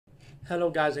Hello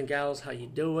guys and gals, how you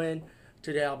doing?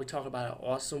 Today I'll be talking about an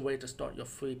awesome way to start your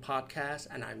free podcast,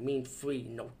 and I mean free,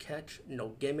 no catch, no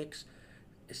gimmicks.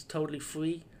 It's totally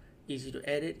free, easy to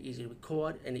edit, easy to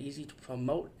record, and easy to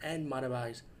promote and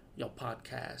monetize your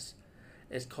podcast.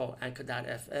 It's called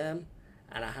Anchor.fm,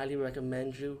 and I highly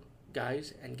recommend you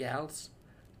guys and gals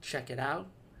check it out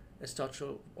and start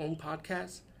your own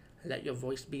podcast and let your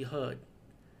voice be heard.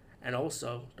 And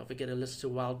also, don't forget to listen to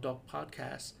Wild Dog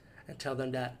Podcast and tell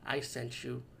them that I sent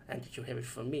you and that you hear it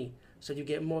from me, so you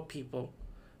get more people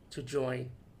to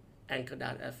join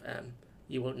Anchor.fm.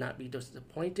 You will not be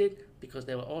disappointed because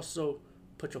they will also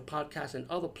put your podcast in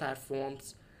other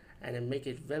platforms and then make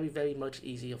it very, very much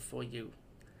easier for you.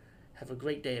 Have a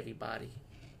great day, everybody.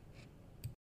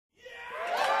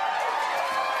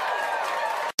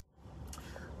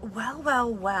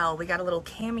 Well, we got a little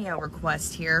Cameo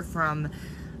request here from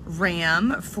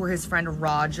Ram for his friend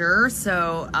Roger.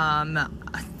 So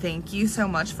thank you so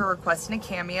much for requesting a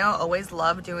Cameo. Always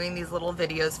love doing these little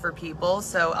videos for people.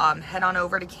 So head on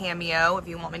over to Cameo if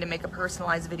you want me to make a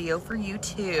personalized video for you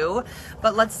too.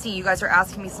 But let's see, you guys are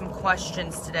asking me some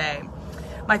questions today.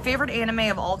 My favorite anime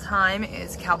of all time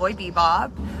is Cowboy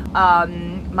Bebop.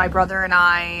 My brother and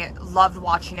I loved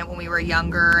watching it when we were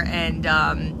younger, and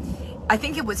I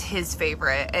think it was his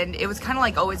favorite, and it was kind of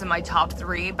like always in my top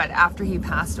 3, but after he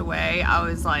passed away, I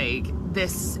was like,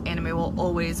 this anime will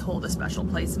always hold a special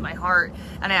place in my heart,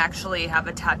 and I actually have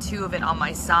a tattoo of it on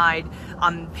my side.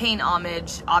 I'm paying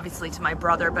homage, obviously, to my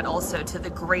brother, but also to the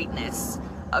greatness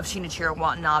of Shinichiro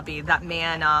Watanabe. That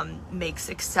man makes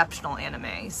exceptional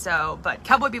anime. So, but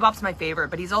Cowboy Bebop's my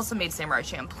favorite, but he's also made Samurai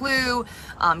Champloo,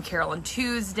 Carol and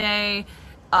Tuesday,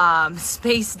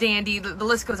 Space Dandy, the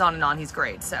list goes on and on. He's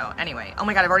great. So anyway, oh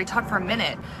my god, I've already talked for a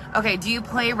minute. Okay, do you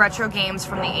play retro games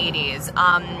from the 80s?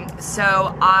 So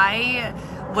I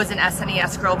was an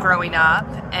SNES girl growing up,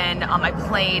 and I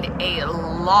played a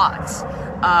lot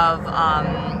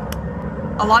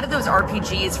of those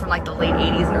RPGs from like the late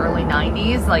 80s and early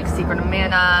 90s, like Secret of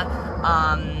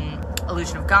Mana,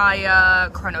 Illusion of Gaia,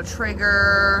 Chrono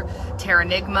Trigger, Terra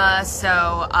Enigma.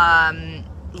 So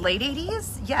late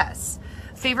 80s? Yes.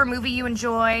 Favorite movie you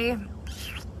enjoy?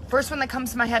 First one that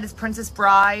comes to my head is Princess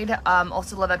Bride.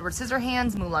 Also love Edward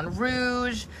Scissorhands, Moulin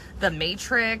Rouge, The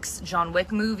Matrix, John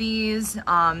Wick movies.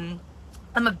 I'm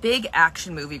a big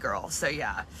action movie girl, so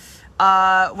yeah.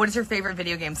 What is your favorite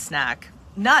video game snack?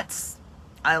 Nuts.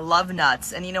 I love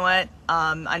nuts. And you know what?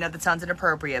 I know that sounds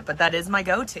inappropriate, but that is my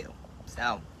go-to.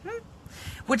 So,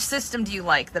 which system do you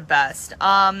like the best?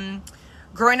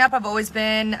 Growing up, I've always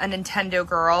been a Nintendo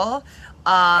girl.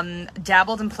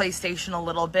 Dabbled in PlayStation a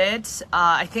little bit.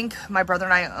 I think my brother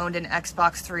and I owned an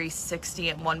Xbox 360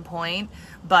 at one point,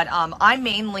 but I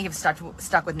mainly have stuck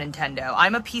with Nintendo.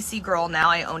 I'm a PC girl now.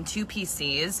 I own 2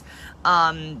 PCs.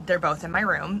 They're both in my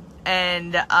room,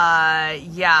 and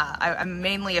yeah, I'm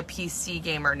mainly a PC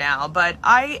gamer now, but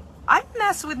I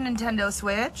mess with Nintendo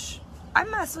Switch. I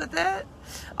mess with it.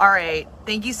 All right,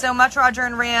 thank you so much, Roger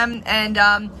and Ram,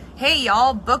 and hey,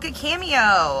 y'all, book a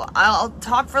Cameo. I'll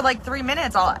talk for like 3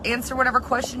 minutes. I'll answer whatever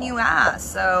question you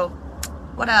ask. So,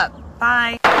 what up?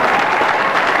 Bye.